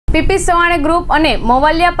PP Savani group અને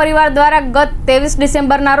મોવાલિયા પરિવાર દ્વારા ગત 23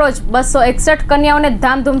 ડિસેમ્બરના રોજ 261 કન્યાઓને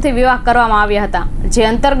ધામધૂમથી વિવાહ કરવામાં આવ્યા હતા, જે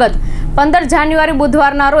અંતર્ગત 15 જાન્યુઆરી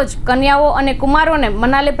બુધવારના રોજ કન્યાઓ અને કુમારોને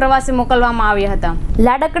મનાલી પ્રવાસે મોકલવામાં આવ્યા હતા।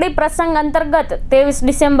 લાડકડી પ્રસંગ અંતર્ગત 23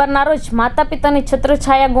 ડિસેમ્બરના રોજ માતા પિતાની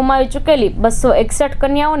છત્રછાયા ગુમાવી ચૂકેલી 261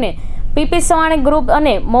 કન્યાઓને પીપી સવાણી ગ્રુપ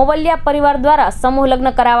અને મોવાલિયા પરિવાર દ્વારા સમૂહ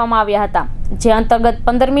લગ્ન કરાવવામાં આવ્યા હતા, જે અંતર્ગત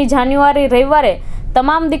 15મી જાન્યુઆરી રવિવારે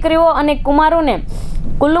તમામ દીકરીઓ અને કુમારોને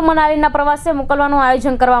કુલ્લુ મનાલીના પ્રવાસે મોકલવાનું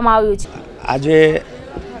આયોજન કરવામાં આવ્યું છે। આજે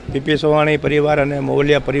પીપી સવાણી પરિવાર અને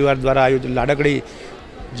મોવાલિયા પરિવાર દ્વારા આયોજિત લાડકડી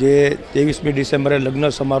જે 23મી ડિસેમ્બરે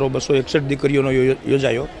લગ્ન સમારોહ 261 દીકરીઓનો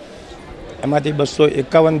યોજાયો, એમાંથી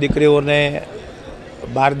 251 દીકરીઓને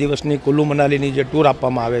 12 દિવસની કુલ્લુ મનાલીની જે ટૂર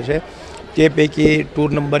આપવામાં આવે છે, તે પૈકી ટૂર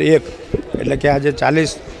નંબર 1 એટલે કે આજે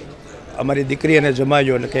 40 અમારી દીકરી અને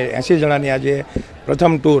જમાઈઓ એટલે કે 80 જણાની આજે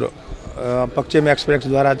પ્રથમ ટૂર પશ્ચિમ એક્સપ્રેસ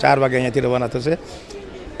દ્વારા 4 વાગે અહીંયાથી રવાના થશે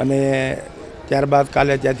અને ત્યારબાદ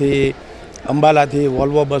કાલે ત્યાંથી અંબાલાથી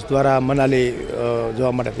વોલ્વો બસ દ્વારા મનાલી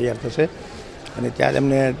જવા માટે તૈયાર થશે અને ત્યાં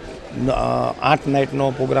એમને 8 નાઇટનો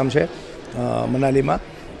પ્રોગ્રામ છે મનાલીમાં।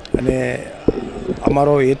 અને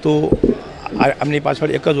અમારો હેતુ આમની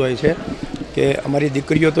પાછળ એક જ હોય છે કે અમારી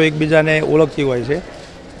દીકરીઓ તો એકબીજાને ઓળખતી હોય છે,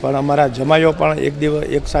 પણ અમારા જમાઈઓ પણ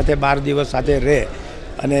એક સાથે 12 દિવસ સાથે રહે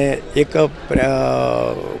અને એક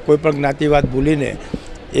કોઈપણ જ્ઞાતિવાદ ભૂલીને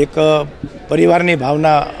એક પરિવારની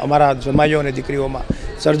ભાવના અમારા જમાઈઓ અને દીકરીઓમાં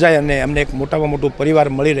સર્જાય અને અમને એક મોટામાં મોટું પરિવાર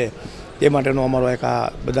મળી રહે, તે માટેનો અમારો એક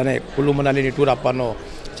આ બધાને કુલ્લુ મનાલીની ટૂર આપવાનો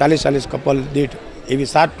 40 કપલ દીઠ એવી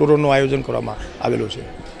 7 ટૂરોનું આયોજન કરવામાં આવેલું છે।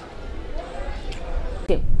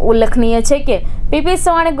 ઉલ્લેખનીય છે કે પીપી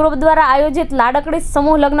સવાણી ગ્રુપ દ્વારા આયોજિત લાડકડી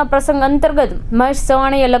સમૂહ લગ્ન પ્રસંગ અંતર્ગત મહેશ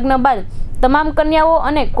સવાણીએ લગ્ન બાદ તમામ કન્યાઓ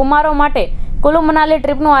અને કુમારો માટે કુલ્લુ મનાલી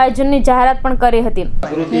ટ્રીપનું આયોજનની જાહેરાત પણ કરી હતી।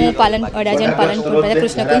 હું અડાજણ પાલનપુર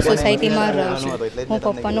કૃષ્ણકુંજ સોસાયટીમાં રહું છું। હું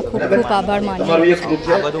પપ્પાનો ખૂબ ખૂબ આભાર માનું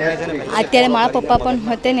છું। અત્યારે મારા પપ્પા પણ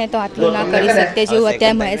હતે ને તો આટલું ના કરી શકતે જેવું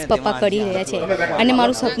અત્યારે મહેશ પપ્પા કરી રહ્યા છે, અને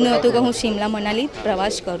મારું સપનું હતું કે હું શિમલા મનાલી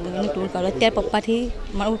પ્રવાસ કરું, એની ટૂર કરું। અત્યારે પપ્પાથી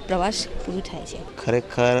મારું પ્રવાસ પૂરું થાય છે।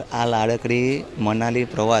 ખરેખર આ લાડકડી મનાલી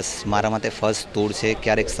પ્રવાસ મારા માટે ફર્સ્ટ ટૂર છે।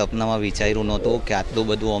 ક્યારેક સપનામાં વિચાર્યું નહોતું કે આટલું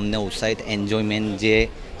બધું અમને ઉત્સાહિત એન્જોયમેન્ટ જે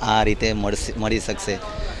આ રીતે મળી શકશે।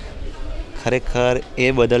 ખરેખર એ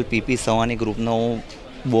બદલ પીપી સવાણી ગ્રુપનો હું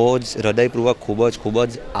બહુ જ હૃદયપૂર્વક ખૂબ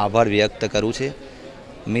જ આભાર વ્યક્ત કરું છું।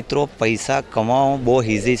 મિત્રો, પૈસા કમાવા બહુ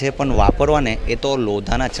ઇઝી છે, પણ વાપરવાને એ તો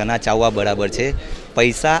લોધાના ચના ચાવવા બરાબર છે।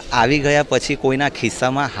 પૈસા આવી ગયા પછી કોઈના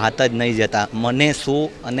ખિસ્સામાં હાથ જ નહીં જતા, મને શું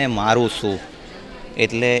અને મારું શું।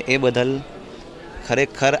 એટલે એ બદલ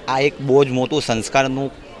ખરેખર આ એક બહુ જ મોટું સંસ્કારનું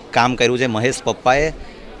કામ કર્યું છે મહેશ પપ્પાએ।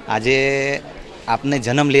 આજે આપને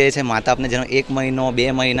જન્મ લે છે, માતા આપને જન્મ 1 મહિનો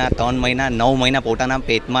 2 મહિના 3 મહિના 9 મહિના પોતાના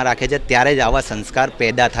પેટમાં રાખે છે, ત્યારે જ આવા સંસ્કાર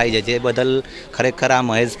પેદા થાય છે। જે બદલ ખરેખર આ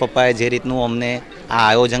મહેશ પપ્પાએ જે રીતનું અમને આ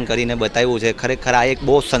આયોજન કરીને બતાવ્યું છે, ખરેખર આ એક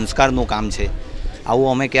બહુ સંસ્કારનું કામ છે। આવું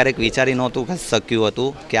અમે ક્યારેક વિચારી નહોતું કે શક્યું હતું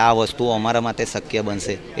કે આ વસ્તુ અમારા માટે શક્ય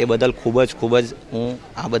બનશે। એ બદલ ખૂબ જ હું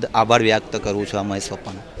આભાર વ્યક્ત કરું છું આ મહેશ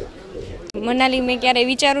પપ્પાનો। મનાલી મેં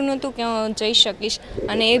ક્યારેય વિચાર્યું નહોતું કે હું જઈ શકીશ,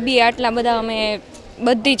 અને એ બી આટલા બધા અમે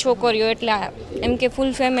બધી છોકરીઓ એટલા એમ કે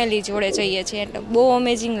ફૂલ ફેમિલી જોડે જઈએ છીએ, એટલે બહુ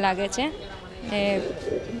અમેઝિંગ લાગે છે। એ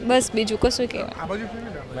બસ બીજું કશું કહેવાય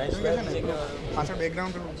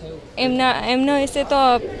એમના વિશે તો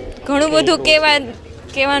ઘણું બધું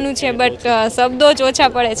કહેવાનું છે, બટ શબ્દો જ ઓછા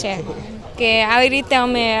પડે છે કે આવી રીતે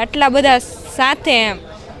અમે આટલા બધા સાથે એમ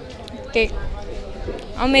કે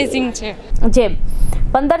અમેઝિંગ છે। જે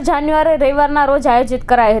 15 જાન્યુઆરી રવિવારના રોજ આયોજિત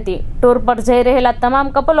કરાઈ હતી। ટૂર પર જઈ રહેલા તમામ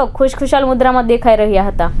કપલો ખુશખુશાલ મુદ્રામાં દેખાઈ રહ્યા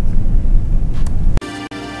હતા।